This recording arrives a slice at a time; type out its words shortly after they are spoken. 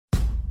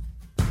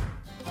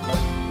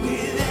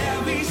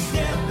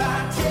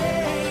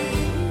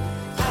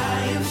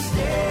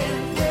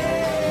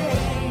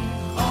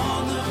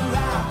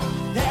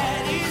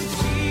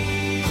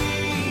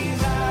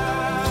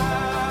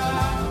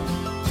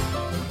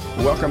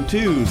Welcome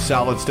to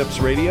Solid Steps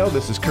Radio.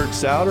 This is Kurt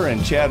Souter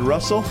and Chad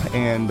Russell,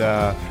 and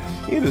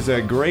it is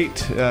a great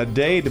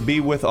day to be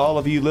with all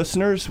of you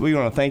listeners. We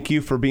want to thank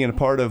you for being a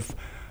part of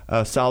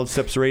Solid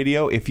Steps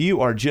Radio. If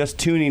you are just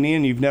tuning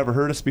in, you've never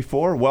heard us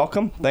before,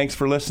 welcome. Thanks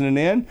for listening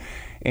in.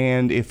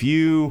 And if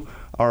you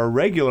are a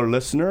regular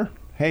listener,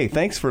 hey,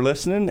 thanks for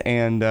listening,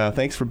 and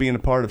thanks for being a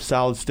part of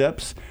Solid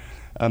Steps.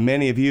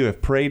 Many of you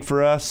have prayed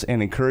for us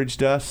and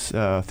encouraged us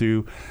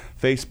through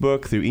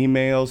Facebook, through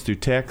emails, through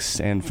texts,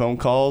 and phone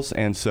calls,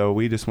 and so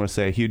we just want to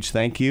say a huge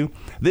thank you.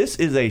 This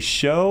is a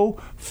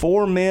show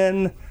for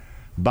men,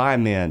 by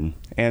men,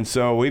 and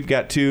so we've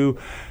got two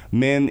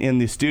men in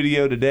the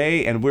studio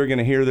today, and we're going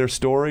to hear their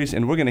stories,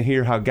 and we're going to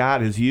hear how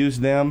God has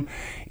used them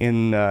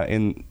in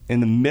the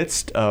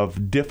midst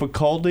of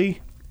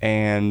difficulty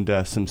and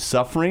some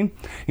suffering.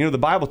 You know, the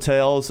Bible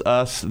tells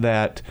us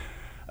that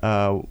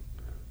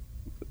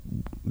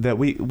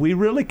we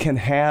really can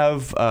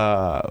have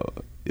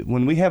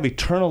when we have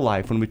eternal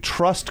life, when we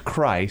trust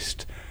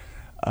Christ,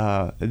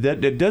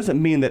 that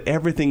doesn't mean that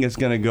everything is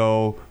going to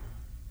go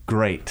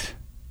great.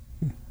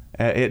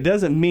 It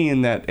doesn't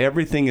mean that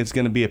everything is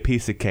going to be a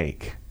piece of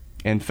cake.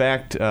 In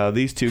fact,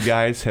 these two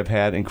guys have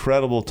had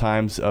incredible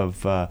times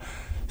of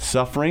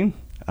suffering.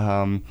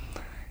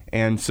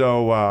 And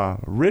so,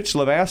 Rich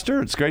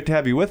Levaster, it's great to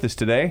have you with us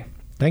today.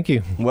 Thank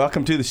you.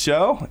 Welcome to the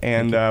show,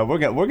 and we're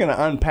going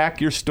to unpack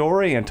your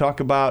story and talk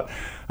about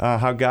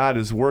how God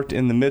has worked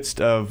in the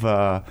midst of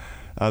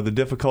the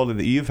difficulty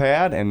that you've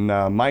had. And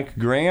Mike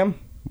Graham,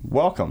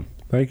 welcome.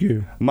 Thank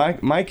you.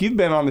 Mike, you've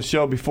been on the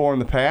show before in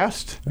the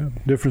past. Yeah,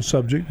 different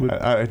subject.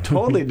 But a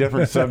totally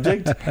different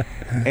subject.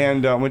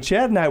 And when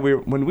Chad and I,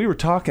 when we were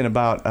talking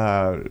about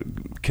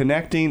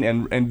connecting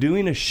and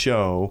doing a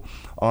show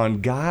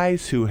on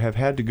guys who have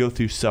had to go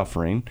through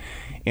suffering,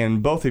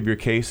 in both of your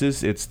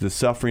cases, it's the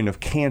suffering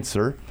of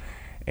cancer,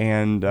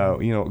 and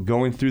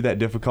going through that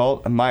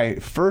difficult.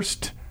 The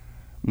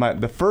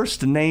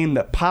first name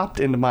that popped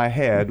into my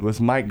head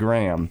was Mike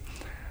Graham,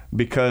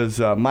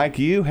 because Mike,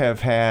 you have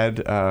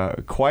had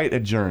quite a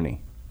journey.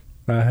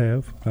 I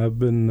have. I've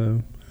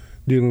been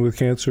dealing with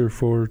cancer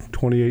for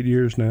 28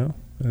 years now,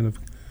 and I've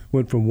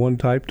went from one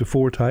type to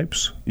four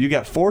types. You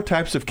got 4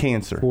 types of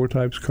cancer. 4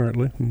 types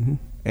currently. Mm-hmm.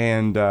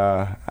 And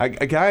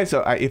guys,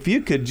 if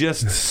you could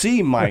just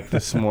see Mike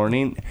this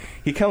morning,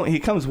 he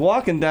comes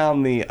walking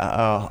down the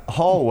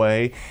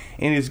hallway,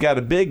 and he's got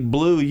a big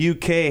blue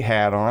UK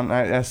hat on.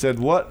 I said,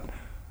 "What,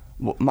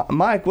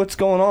 Mike? What's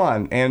going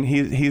on?" And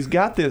he's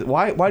got this.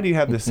 Why do you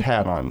have this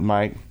hat on,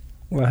 Mike?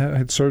 Well, I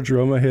had surgery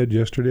on my head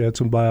yesterday. I had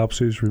some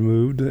biopsies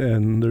removed,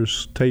 and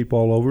there's tape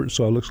all over it,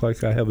 so it looks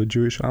like I have a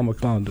Jewish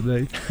Hanukkah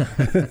today.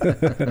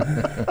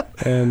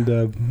 And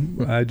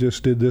I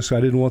just did this. I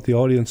didn't want the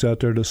audience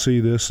out there to see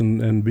this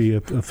and be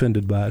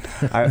offended by it.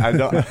 I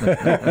don't.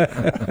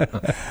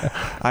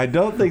 I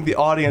don't think the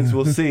audience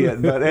will see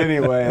it, but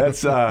anyway,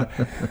 that's.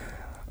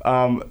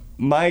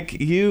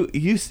 Mike, you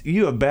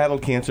have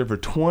battled cancer for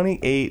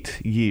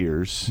 28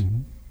 years, mm-hmm.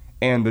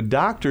 and the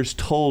doctors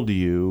told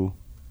you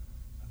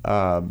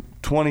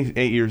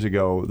 28 years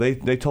ago, they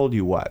told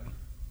you what?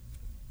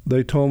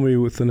 They told me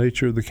with the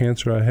nature of the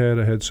cancer I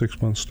had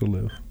 6 months to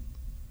live.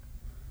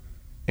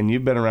 And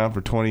you've been around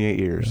for 28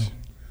 years. Yeah.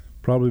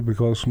 Probably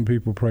because some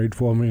people prayed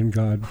for me and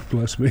God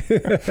bless me.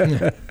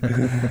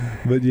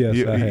 But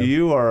yes, I have.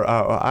 You are,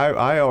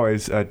 I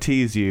always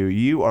tease you,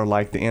 you are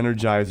like the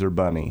Energizer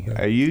Bunny.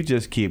 Yeah. You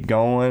just keep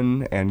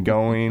going and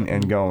going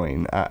and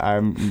going.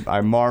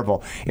 I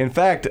marvel. In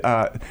fact,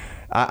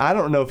 I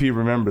don't know if you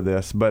remember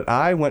this, but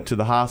I went to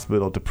the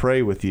hospital to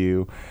pray with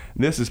you.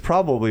 This has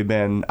probably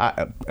been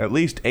at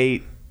least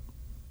 8,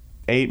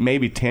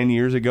 maybe 10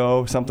 years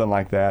ago, something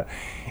like that.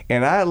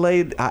 And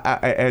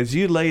as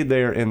you laid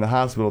there in the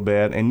hospital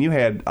bed, and you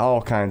had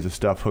all kinds of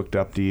stuff hooked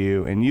up to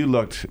you, and you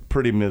looked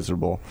pretty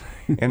miserable.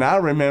 And I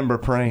remember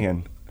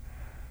praying,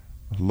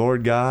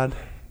 "Lord God,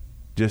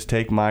 just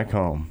take Mike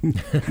home."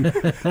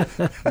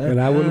 And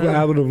I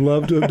would have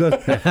loved to have done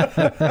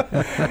that.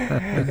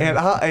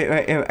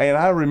 and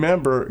I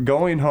remember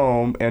going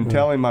home and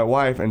telling my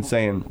wife and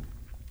saying,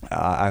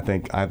 I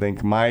think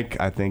Mike,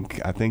 I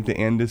think the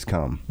end has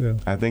come. Yeah.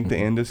 I think the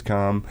end has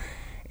come.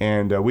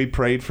 And we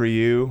prayed for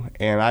you,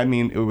 and I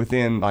mean,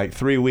 within like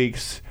 3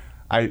 weeks,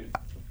 I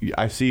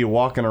see you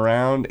walking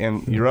around,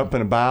 and you're up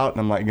and about, and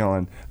I'm like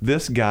going,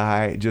 this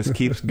guy just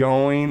keeps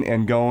going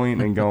and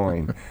going and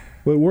going.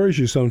 Well, it worries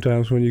you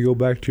sometimes when you go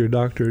back to your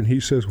doctor and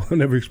he says, "Well, I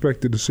never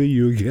expected to see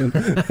you again."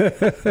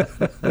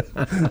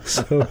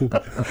 So,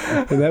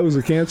 and that was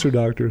a cancer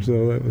doctor.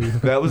 So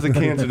that was a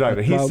cancer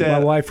doctor. He said,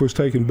 my wife was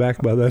taken back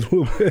by that a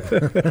little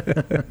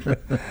bit.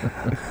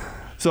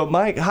 So,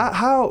 Mike,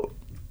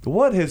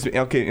 what has in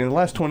the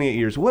last 28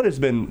 years, what has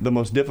been the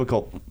most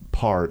difficult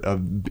part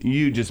of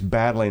you just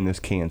battling this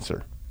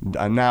cancer?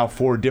 Now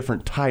 4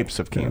 different types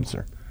of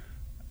cancer.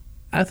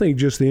 I think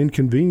just the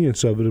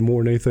inconvenience of it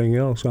more than anything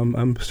else.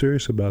 I'm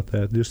serious about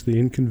that. Just the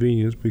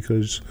inconvenience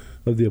because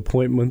of the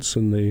appointments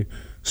and the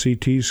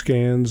CT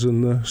scans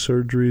and the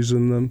surgeries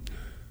and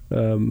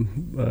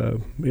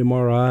the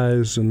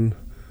MRIs and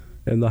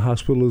and the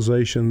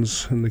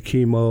hospitalizations and the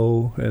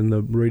chemo and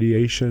the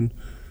radiation.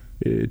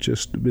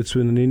 It's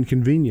been an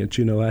inconvenience.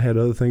 I had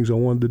other things I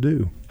wanted to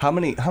do. How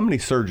many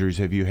surgeries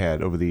have you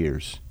had over the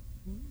years?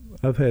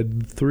 I've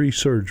had 3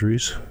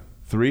 surgeries.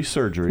 3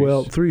 surgeries?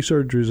 Well, 3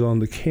 surgeries on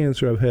the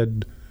cancer. I've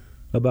had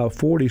about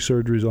 40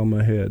 surgeries on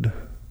my head.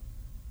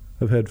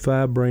 I've had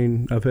the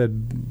brain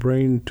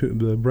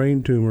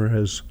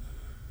tumor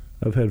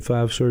I've had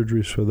 5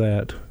 surgeries for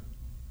that.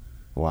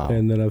 Wow.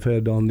 And then I've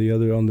had on the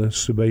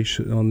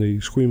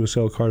squamous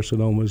cell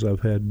carcinomas,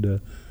 I've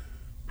had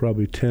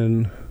probably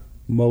 10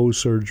 Mohs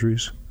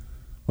surgeries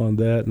on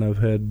that, and I've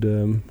had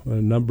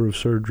a number of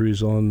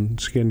surgeries on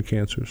skin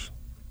cancers.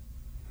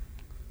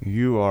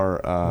 You're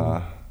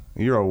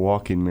a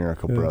walking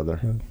miracle, brother.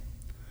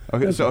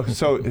 Okay, so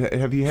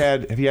have you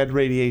had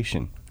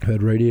radiation? I've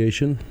had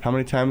radiation. How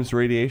many times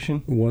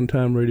radiation? 1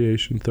 time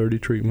radiation, 30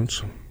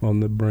 treatments on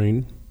the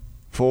brain.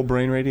 Full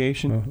brain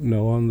radiation?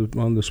 No,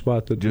 on the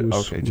spot that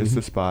was. Okay, just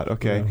the spot.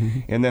 Okay,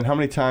 Yeah. And then how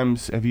many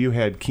times have you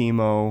had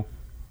chemo?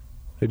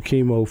 Had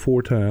chemo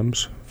 4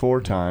 times.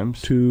 4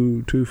 times.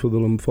 2 for the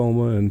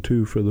lymphoma and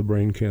 2 for the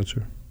brain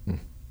cancer.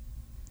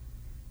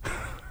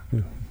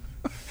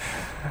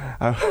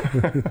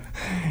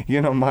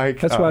 Mike.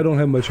 That's why I don't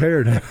have much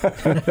hair now.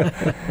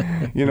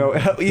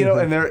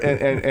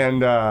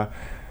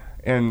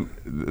 And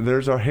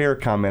there's our hair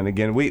comment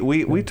again.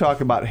 We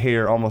talk about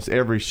hair almost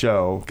every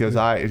show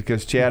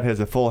because Chad has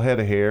a full head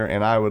of hair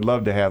and I would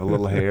love to have a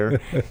little hair.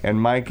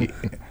 And Mike,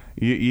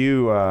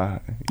 you're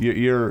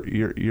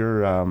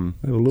struggling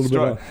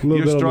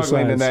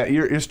in that.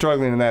 You're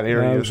struggling in that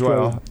area as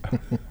well.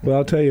 Well,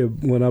 I'll tell you,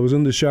 when I was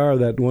in the shower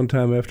that one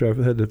time after I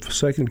had the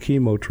 2nd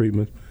chemo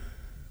treatment,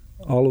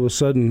 all of a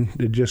sudden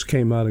it just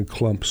came out in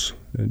clumps,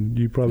 and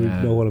you probably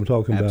know what I'm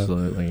talking about.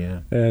 Absolutely,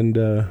 yeah. And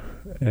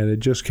it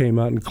just came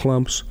out in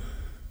clumps,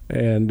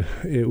 and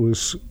it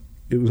was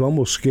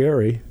almost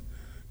scary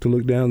to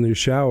look down in your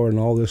shower and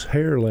all this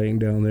hair laying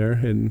down there,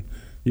 and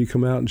you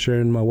come out and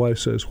Sharon, my wife,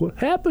 says, "What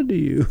happened to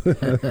you?"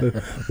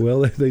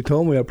 Well, they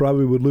told me I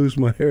probably would lose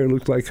my hair. It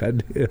looked like I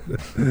did.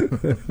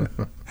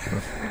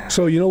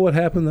 So you know what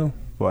happened though?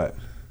 What?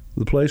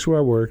 The place where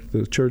I worked,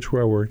 the church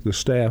where I worked, the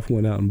staff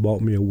went out and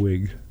bought me a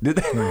wig. Did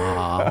they?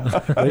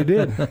 They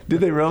did. Did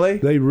they really?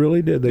 They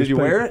really did. Did you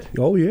wear it?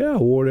 Oh yeah, I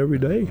wore it every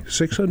day.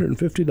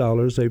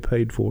 $650 they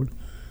paid for it.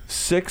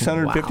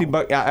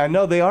 $650. I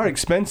know they are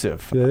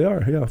expensive. They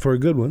are, yeah, for a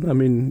good one. I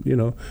mean,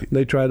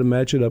 they try to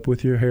match it up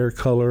with your hair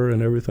color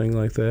and everything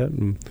like that,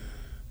 and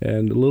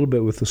a little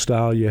bit with the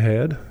style you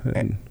had.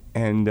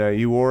 And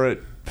you wore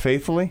it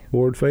faithfully?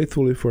 Wore it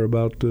faithfully for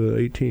about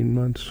 18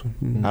 months.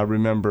 Mm-hmm.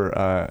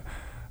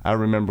 I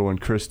remember when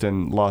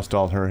Kristen lost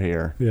all her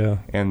hair. Yeah.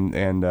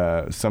 And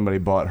somebody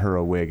bought her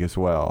a wig as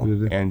well.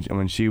 And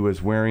when she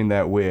was wearing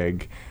that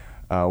wig,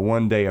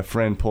 one day a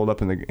friend pulled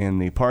up in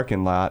the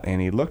parking lot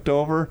and he looked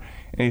over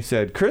and he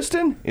said,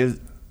 "Kristen, is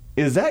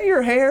that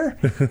your hair?"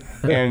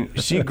 And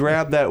she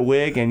grabbed that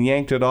wig and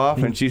yanked it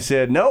off and she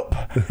said, "Nope,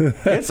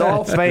 it's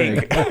all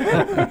fake."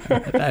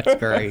 That's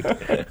great.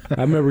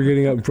 I remember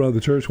getting up in front of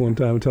the church one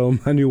time and telling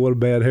them I knew what a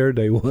bad hair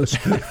day was.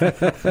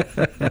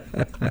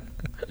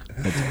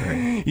 That's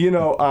great. In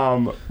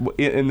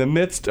the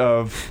midst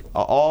of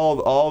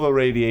all the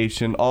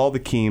radiation, all the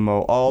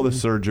chemo, all the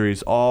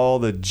surgeries, all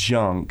the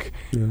junk,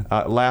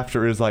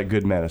 laughter is like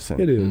good medicine.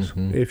 It is.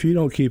 Mm-hmm. If you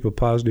don't keep a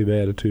positive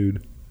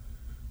attitude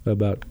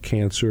about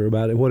cancer,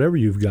 about it, whatever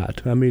you've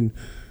got, I mean,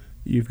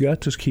 you've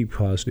got to keep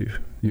positive.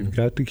 You've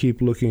got to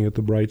keep looking at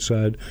the bright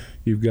side.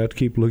 You've got to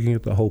keep looking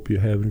at the hope you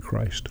have in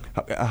Christ.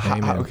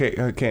 Okay.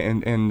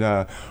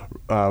 And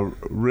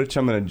Rich,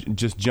 I'm going to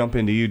just jump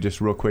into you just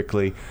real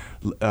quickly.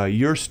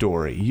 Your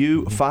story.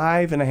 You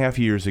 5.5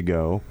 years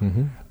ago,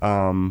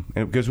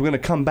 because we're going to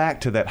come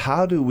back to that.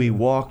 How do we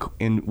walk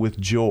with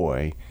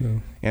joy,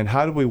 and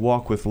how do we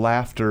walk with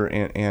laughter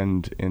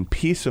and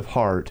peace of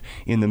heart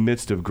in the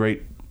midst of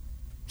great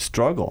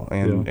struggle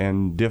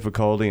and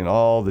difficulty and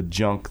all the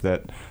junk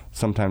that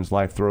sometimes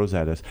life throws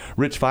at us?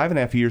 Rich,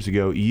 5.5 years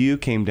ago, you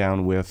came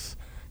down with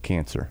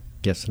cancer.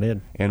 Yes, I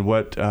did. And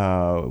what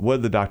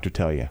did the doctor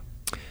tell you?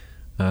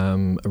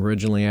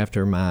 Originally,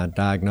 after my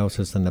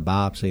diagnosis and the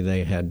biopsy,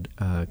 they had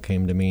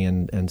came to me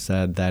and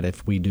said that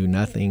if we do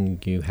nothing,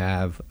 you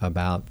have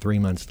about 3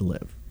 months to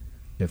live.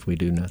 If we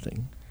do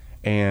nothing.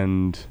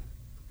 And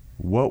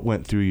what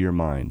went through your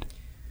mind?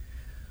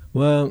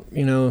 Well,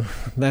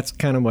 that's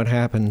kind of what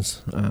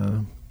happens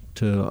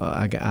to,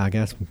 I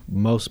guess,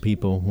 most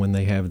people when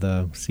they have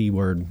the C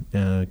word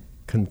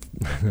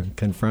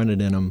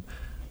confronted in them.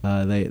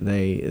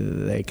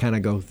 They kind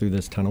of go through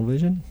this tunnel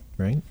vision,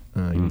 right?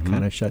 You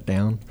kind of shut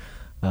down.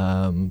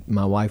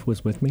 My wife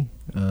was with me,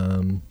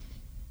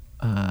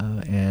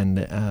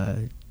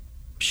 and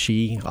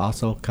she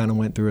also kind of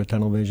went through a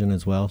tunnel vision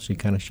as well. She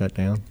kind of shut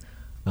down.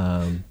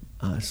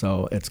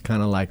 So it's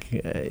kind of like,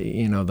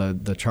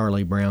 the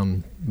Charlie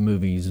Brown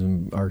movies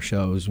or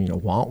shows,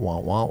 wah, wah,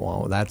 wah,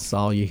 wah. That's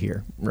all you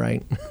hear,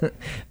 right?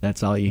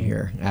 That's all you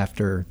hear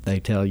after they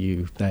tell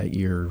you that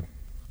you're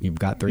you've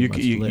got 3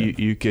 months to live.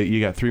 You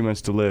got 3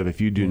 months to live if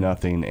you do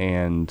nothing,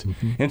 and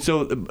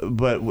so,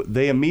 but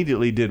they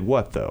immediately did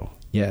what though?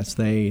 Yes,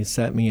 they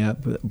set me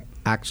up.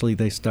 Actually,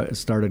 they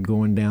started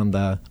going down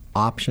the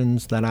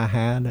options that I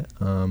had,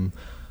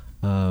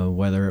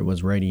 whether it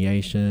was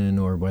radiation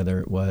or whether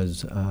it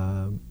was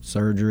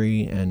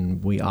surgery,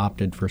 and we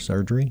opted for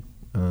surgery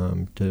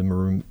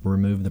to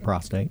remove the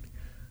prostate.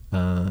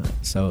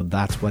 So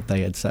that's what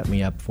they had set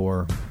me up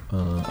for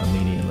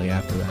immediately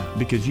after that.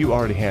 Because you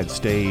already had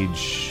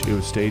stage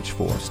 4. Stage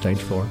 4.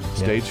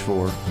 Stage yeah.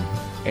 4.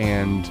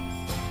 And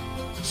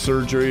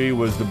surgery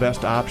was the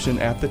best option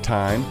at the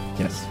time.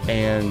 Yes.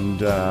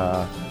 And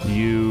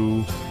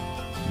you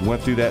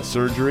went through that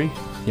surgery.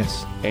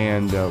 Yes.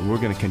 And we're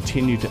going to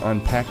continue to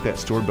unpack that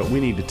story, but we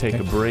need to take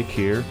a break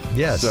here.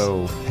 Yes.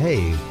 So,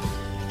 hey,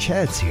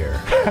 Chad's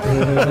here.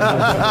 And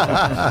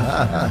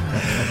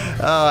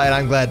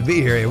I'm glad to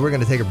be here. We're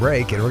going to take a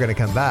break, and we're going to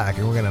come back,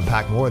 and we're going to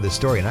unpack more of this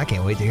story, and I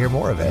can't wait to hear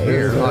more of it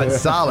here on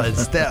Solid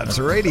Steps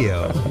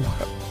Radio.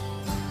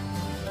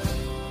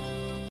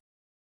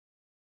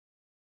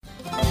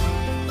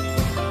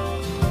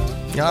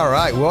 All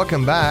right,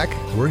 welcome back.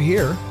 We're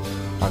here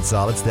on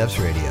Solid Steps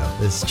Radio.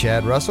 This is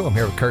Chad Russell. I'm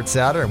here with Kurt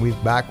Souter, and we're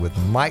back with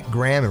Mike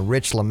Graham and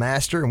Rich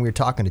LeMaster, and we're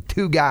talking to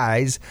two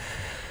guys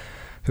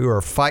who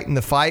are fighting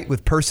the fight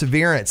with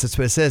perseverance. That's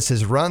what it says. It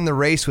says, run the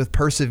race with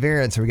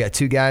perseverance. And we got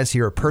two guys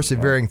here who are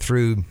persevering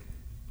through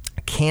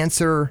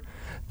cancer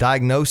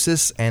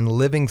diagnosis and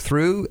living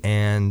through,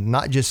 and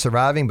not just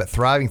surviving, but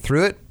thriving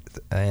through it.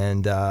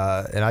 And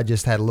I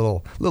just had a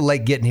little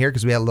late getting here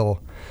because we had a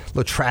little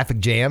traffic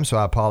jam, so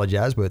I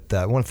apologize. But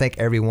I want to thank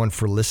everyone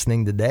for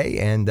listening today.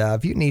 And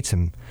if you need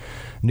some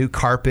new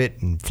carpet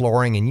and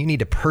flooring, and you need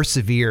to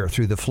persevere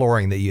through the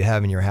flooring that you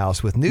have in your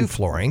house with new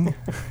flooring,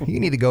 you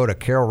need to go to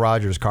Carol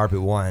Rogers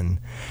Carpet One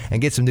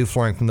and get some new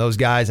flooring from those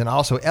guys. And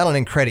also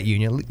L&N Credit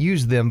Union.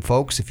 Use them,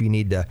 folks, if you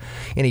need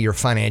any of your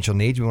financial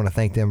needs. We want to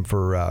thank them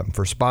for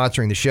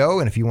sponsoring the show.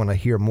 And if you want to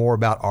hear more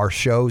about our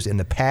shows in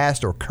the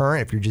past or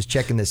current, if you're just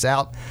checking this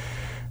out,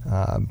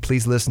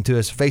 please listen to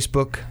us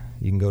Facebook.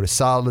 You can go to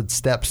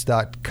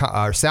solidsteps.com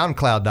or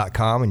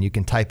soundcloud.com, and you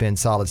can type in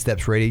Solid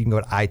Steps Radio. You can go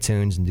to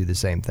iTunes and do the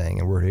same thing.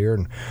 And we're here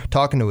and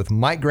talking with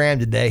Mike Graham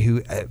today,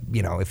 who,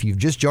 if you've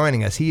just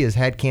joining us, he has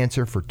had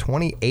cancer for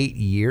 28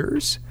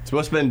 years.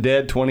 Supposed to have been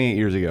dead 28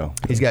 years ago.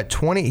 He's had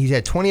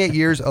 28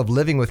 years of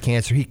living with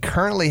cancer. He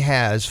currently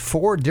has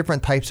 4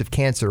 different types of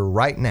cancer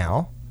right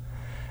now.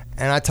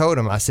 And I told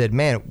him, I said,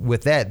 man,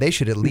 with that, they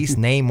should at least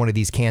name one of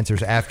these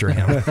cancers after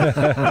him.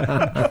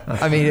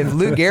 I mean, if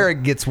Lou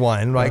Gehrig gets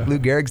one, like Lou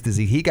Gehrig's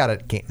disease, he got a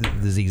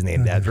disease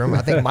named after him.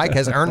 I think Mike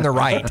has earned the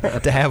right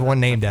to have one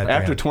named after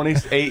him. After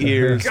 28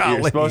 years,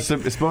 you're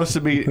supposed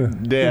to be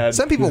dead.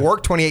 Some people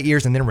work 28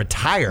 years and then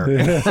retire.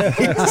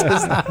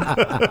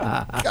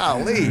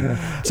 Golly.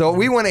 So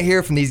we want to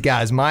hear from these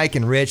guys, Mike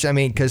and Rich. I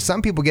mean, because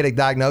some people get a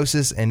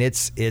diagnosis and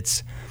it's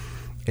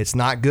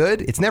not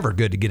good. It's never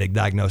good to get a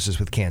diagnosis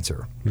with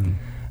cancer. Mm-hmm.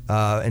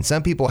 And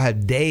some people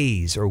have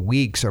days or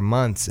weeks or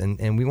months,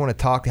 and we want to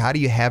talk, how do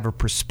you have a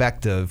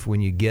perspective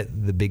when you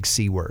get the big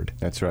C word?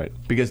 That's right.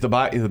 Because the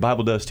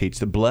Bible does teach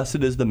that blessed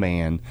is the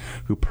man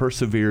who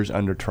perseveres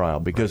under trial,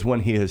 because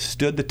when he has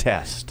stood the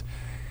test,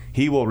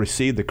 he will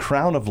receive the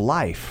crown of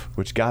life,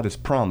 which God has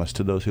promised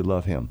to those who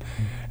love him.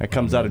 It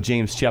comes out of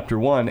James chapter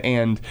 1,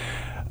 and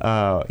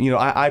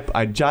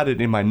I jotted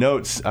in my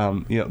notes.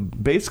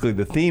 Basically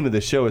the theme of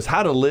the show is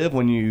how to live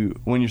when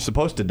you're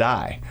supposed to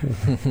die,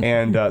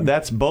 and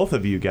that's both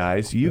of you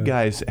guys. You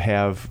guys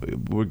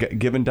were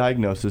given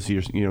diagnosis.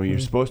 You're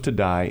supposed to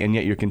die, and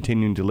yet you're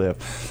continuing to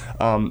live.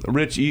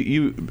 Rich,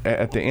 you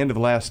at the end of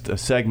the last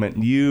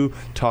segment, you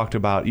talked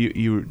about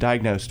you were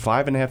diagnosed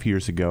 5.5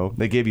 years ago.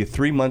 They gave you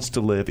 3 months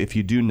to live if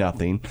you do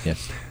nothing.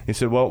 Yes. They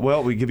said, we're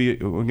going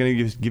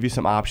to give you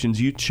some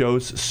options. You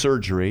chose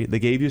surgery. They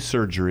gave you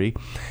surgery.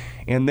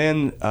 And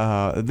then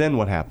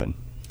what happened?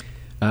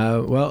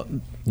 Well,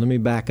 let me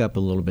back up a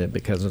little bit,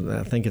 because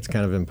I think it's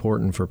kind of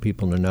important for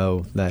people to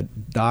know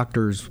that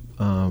doctors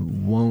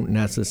won't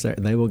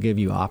necessarily, they will give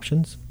you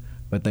options,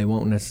 but they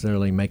won't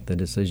necessarily make the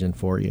decision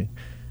for you.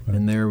 Right.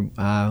 And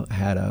I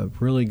had a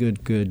really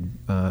good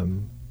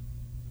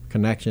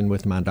connection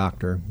with my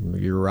doctor,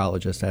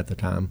 urologist at the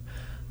time,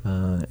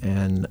 I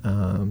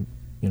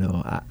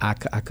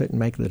couldn't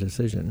make the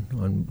decision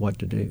on what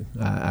to do.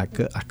 I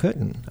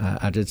couldn't.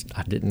 I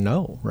didn't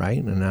know,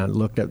 right? And I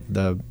looked at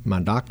my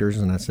doctors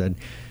and I said,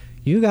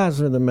 "You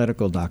guys are the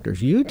medical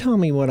doctors. You tell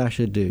me what I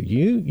should do.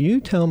 You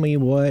tell me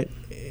what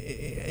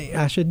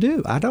I should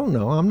do. I don't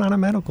know. I'm not a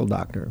medical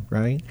doctor,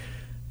 right?"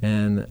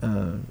 And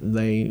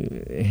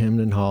they hemmed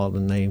and hawed,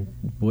 and they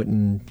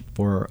wouldn't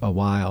for a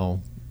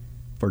while,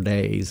 for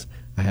days.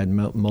 I had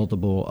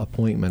multiple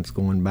appointments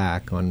going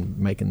back on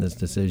making this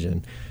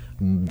decision.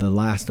 The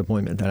last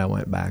appointment that I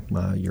went back,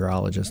 my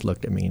urologist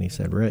looked at me and he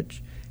said,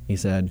 "Rich," he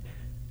said,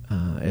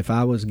 "if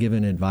I was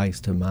giving advice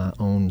to my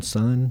own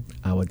son,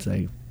 I would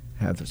say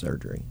have the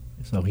surgery."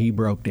 So he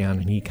broke down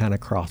and he kind of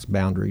crossed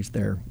boundaries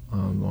there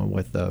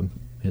with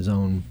his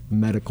own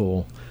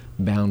medical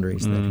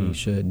boundaries that he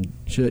should.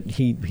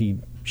 He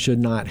should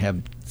not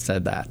have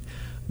said that.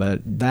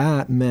 But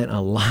that meant a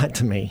lot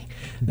to me.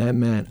 That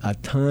meant a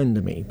ton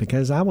to me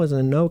because I was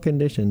in no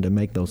condition to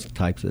make those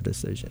types of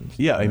decisions.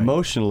 Yeah, right?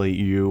 Emotionally,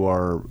 you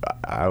are,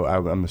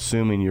 I'm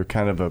assuming you're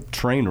kind of a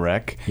train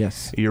wreck.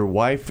 Yes. Your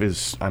wife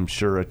is, I'm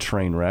sure, a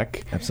train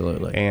wreck.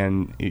 Absolutely.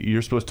 And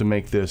you're supposed to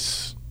make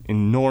this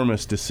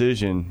enormous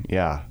decision.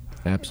 Yeah.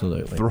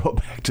 Absolutely. Throw it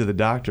back to the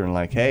doctor and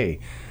like,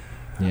 hey,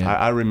 Yeah.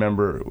 I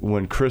remember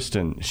when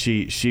Kristen,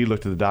 she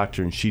looked at the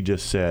doctor and she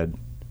just said,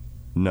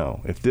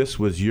 no, if this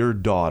was your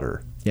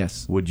daughter,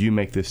 yes, would you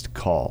make this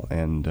call?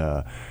 And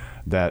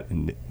that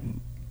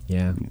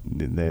yeah,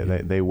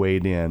 they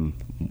weighed in.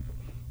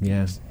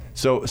 yes.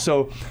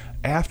 So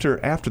after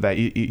that,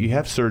 you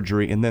have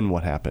surgery, and then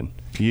what happened?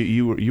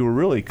 You were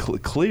really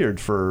cleared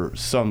for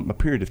a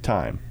period of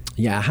time.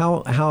 Yeah,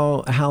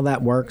 how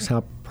that works,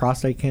 how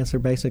prostate cancer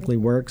basically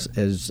works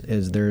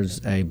is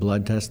there's a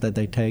blood test that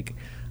they take,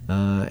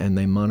 and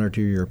they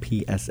monitor your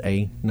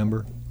PSA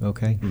number.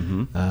 Okay,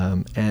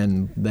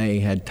 and they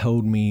had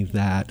told me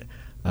that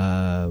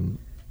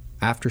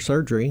after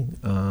surgery,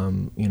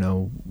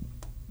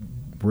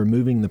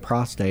 removing the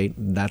prostate,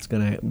 that's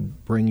going to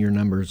bring your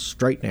numbers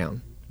straight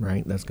down.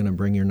 Right, that's going to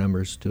bring your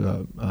numbers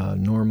to a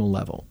normal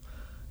level.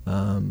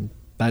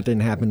 That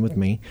didn't happen with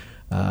me.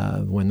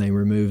 When they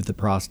removed the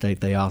prostate,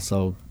 they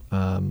also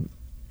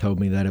told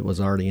me that it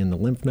was already in the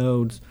lymph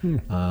nodes,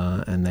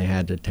 and they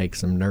had to take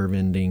some nerve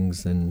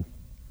endings and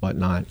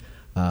whatnot.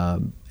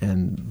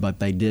 But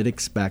they did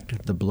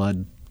expect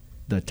the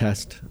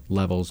test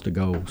levels to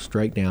go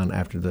straight down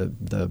after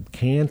the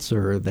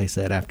cancer. They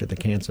said after the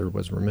cancer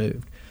was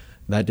removed.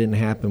 That didn't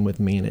happen with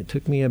me, and it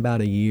took me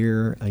about a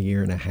year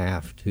and a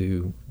half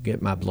to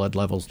get my blood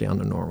levels down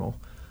to normal.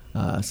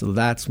 So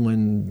that's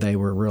when they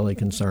were really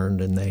concerned,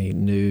 and they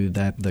knew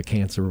that the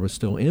cancer was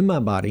still in my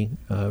body,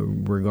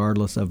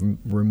 regardless of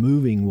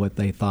removing what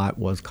they thought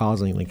was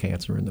causing the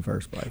cancer in the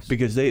first place.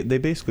 Because they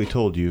basically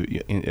told you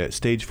at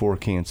stage 4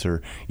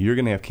 cancer, you're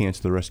going to have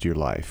cancer the rest of your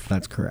life.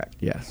 That's correct.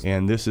 Yes.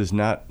 And this is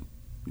not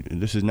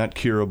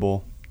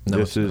curable. No,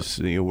 this is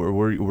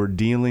we're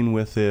dealing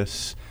with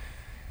this.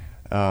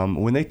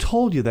 When they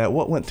told you that,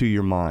 what went through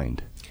your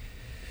mind?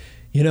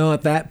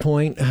 At that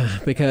point,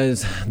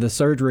 because the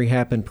surgery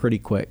happened pretty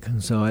quick,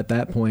 so at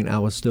that point I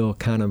was still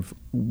kind of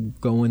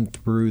going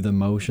through the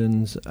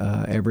motions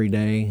every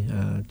day,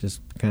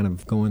 just kind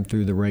of going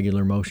through the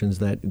regular motions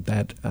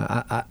that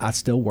I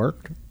still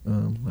worked.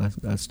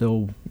 I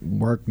still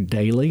work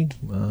daily,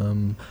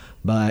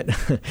 but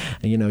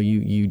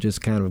you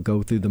just kind of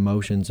go through the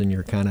motions, and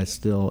you're kind of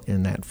still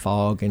in that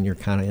fog, and you're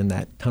kind of in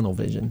that tunnel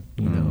vision,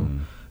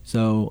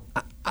 So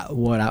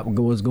what I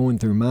was going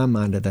through my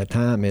mind at that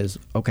time is,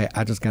 okay,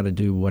 I just got to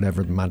do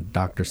whatever my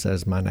doctor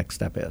says my next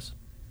step is,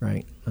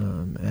 right?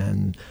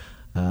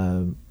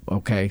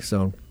 Okay,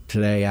 so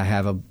today I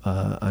have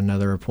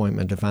another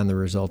appointment to find the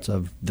results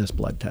of this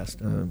blood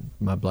test.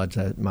 My blood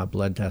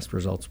test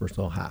results were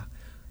still high.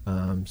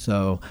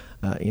 So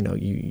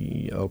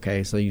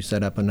you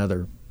set up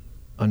another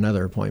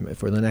appointment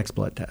for the next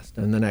blood test,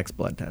 and the next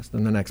blood test,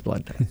 and the next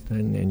blood test,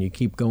 and you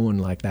keep going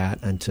like that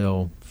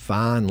until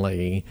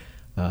finally,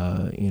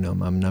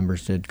 my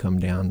numbers did come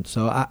down.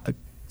 So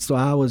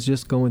I was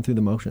just going through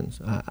the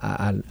motions.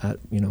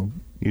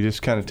 You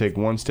just kind of take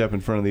one step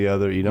in front of the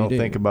other. You don't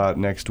think about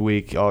next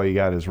week. All you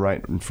got is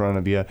right in front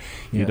of you.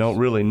 You don't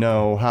really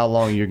know how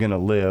long you're going to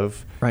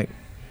live. Right.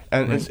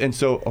 And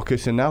so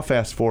now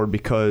fast forward,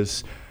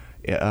 because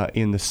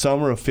in the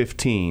summer of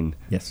 15,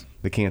 yes,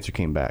 the cancer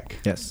came back.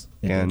 Yes.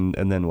 And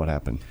then what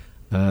happened?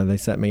 They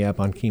set me up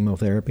on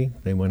chemotherapy.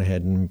 They went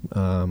ahead and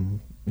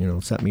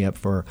set me up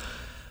for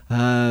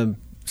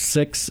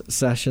 6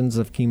 sessions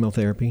of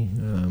chemotherapy.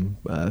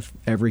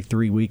 Every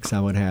 3 weeks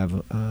I would have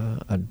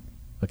a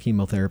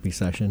chemotherapy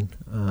session,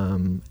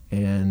 of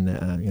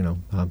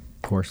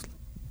course.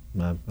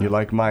 You're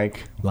like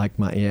Mike.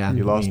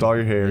 You lost all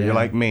your hair. Yeah. You're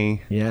like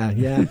me. Yeah,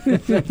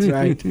 that's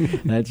right.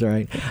 That's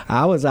right.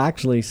 I was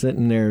actually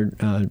sitting there,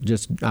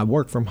 I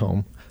work from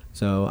home,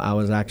 so I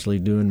was actually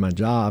doing my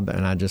job,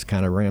 and I just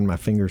kind of ran my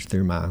fingers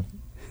through my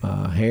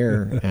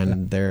hair,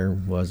 and there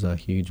was a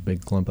huge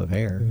big clump of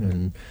hair.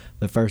 And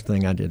the first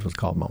thing I did was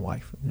call my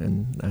wife,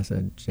 and I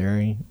said,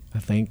 Sherry, I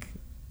think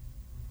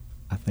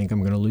I'm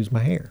going to lose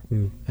my hair.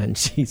 And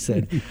she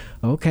said,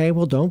 okay,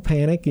 well, don't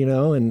panic,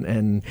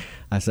 and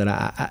I said,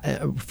 I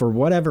for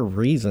whatever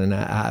reason,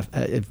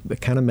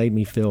 it kind of made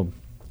me feel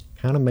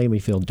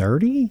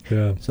dirty.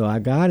 Yeah. So I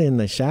got in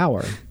the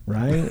shower,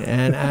 right?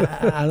 And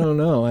I don't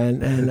know.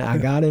 And I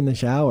got in the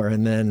shower,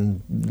 and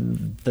then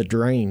the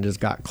drain just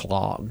got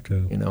clogged,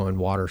 and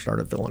water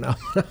started filling up.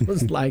 I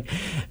was like,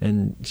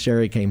 and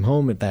Sherry came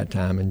home at that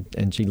time,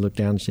 and she looked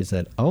down and she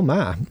said, oh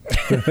my.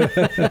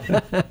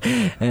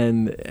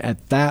 And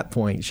at that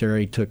point,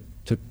 Sherry took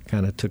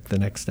the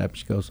next step.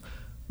 She goes,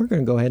 we're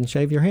going to go ahead and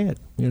shave your head.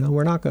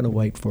 We're not going to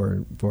wait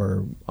for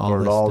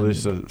all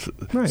this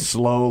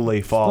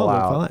slowly fall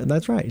out.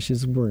 That's right. She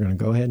said, we're going to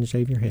go ahead and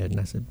shave your head. And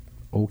I said,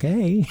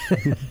 okay.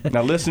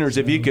 Now, listeners,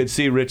 if you could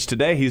see Rich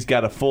today, he's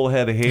got a full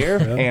head of hair,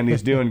 and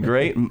he's doing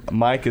great.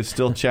 Mike is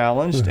still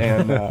challenged,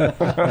 and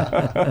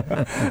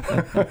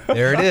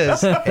there it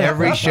is.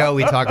 Every show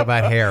we talk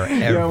about hair.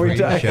 Every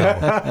show.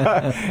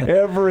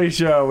 Every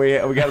show we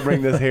got to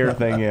bring this hair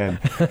thing in.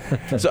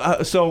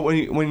 So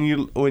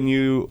when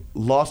you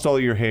lost all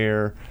your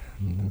hair,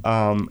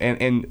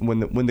 and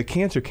when the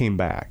cancer came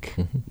back,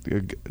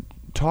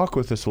 talk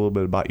with us a little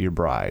bit about your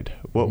bride.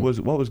 What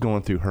was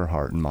going through her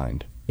heart and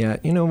mind? Yeah,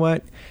 you know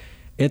what?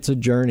 It's a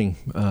journey.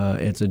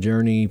 It's a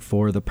journey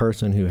for the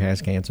person who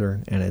has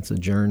cancer, and it's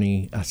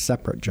a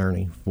separate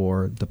journey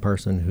for the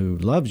person who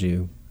loves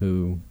you,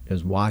 who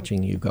is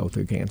watching you go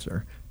through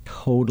cancer.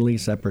 Totally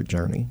separate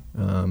journey.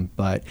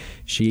 But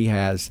she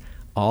has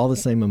all the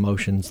same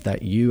emotions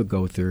that you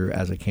go through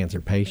as a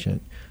cancer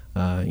patient.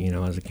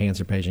 As a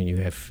cancer patient, you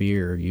have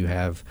fear, you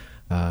have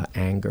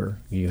anger,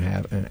 you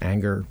have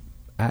anger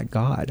at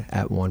God.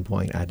 At one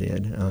point I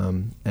did,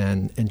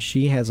 and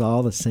she has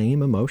all the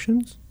same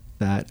emotions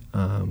that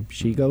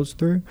she goes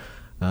through,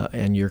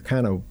 and you're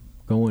kind of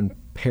going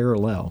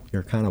parallel.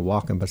 You're kind of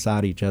walking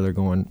beside each other,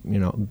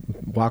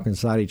 walking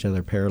beside each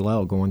other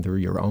parallel, going through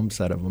your own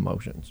set of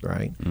emotions,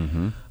 right?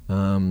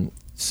 Mm-hmm.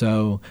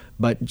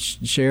 But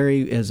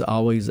Sherry has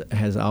always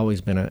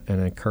been an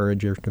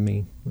encourager to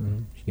me.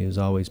 She has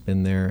always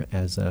been there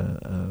as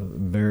a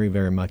very,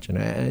 very much,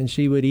 and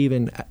she would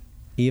even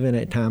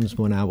at times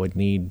when I would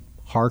need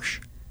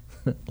harsh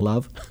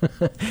love,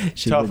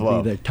 she tough would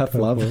love. be there. Tough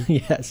love.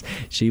 Yes,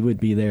 she would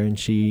be there, and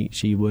she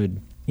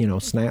would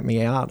snap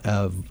me out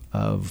of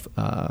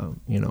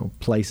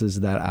places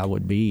that I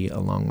would be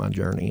along my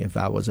journey if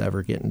I was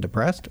ever getting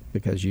depressed,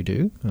 because you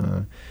do.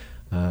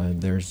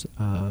 There's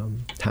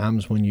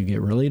times when you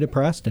get really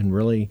depressed and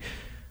really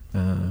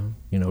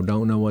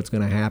don't know what's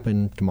going to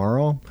happen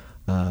tomorrow.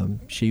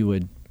 She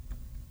would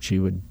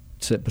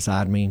sit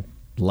beside me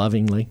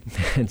lovingly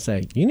and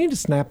say, "You need to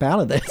snap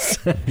out of this."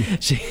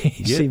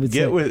 she would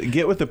get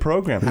with the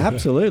program.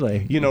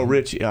 Absolutely.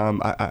 Rich,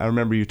 I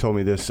remember you told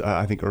me this.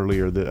 I think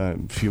earlier, a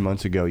few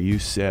months ago, you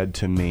said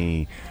to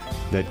me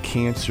that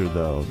cancer,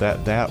 though,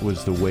 that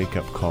was the wake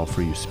up call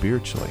for you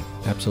spiritually.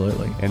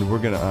 Absolutely. And we're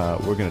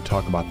gonna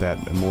talk about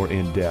that more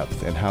in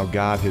depth, and how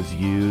God has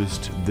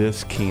used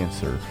this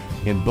cancer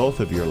in both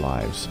of your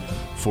lives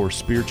for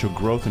spiritual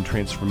growth and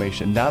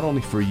transformation, not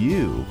only for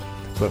you,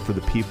 but for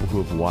the people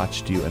who have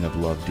watched you and have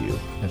loved you.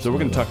 Absolutely. So we're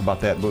going to talk about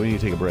that, but we need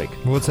to take a break.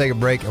 We'll take a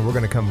break, and we're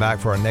going to come back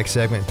for our next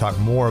segment and talk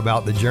more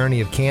about the journey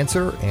of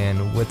cancer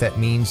and what that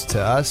means to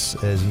us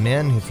as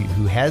men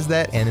who has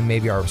that, and then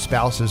maybe our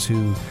spouses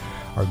who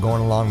are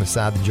going along the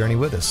side of the journey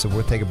with us. So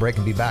we'll take a break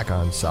and be back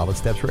on Solid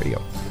Steps Radio.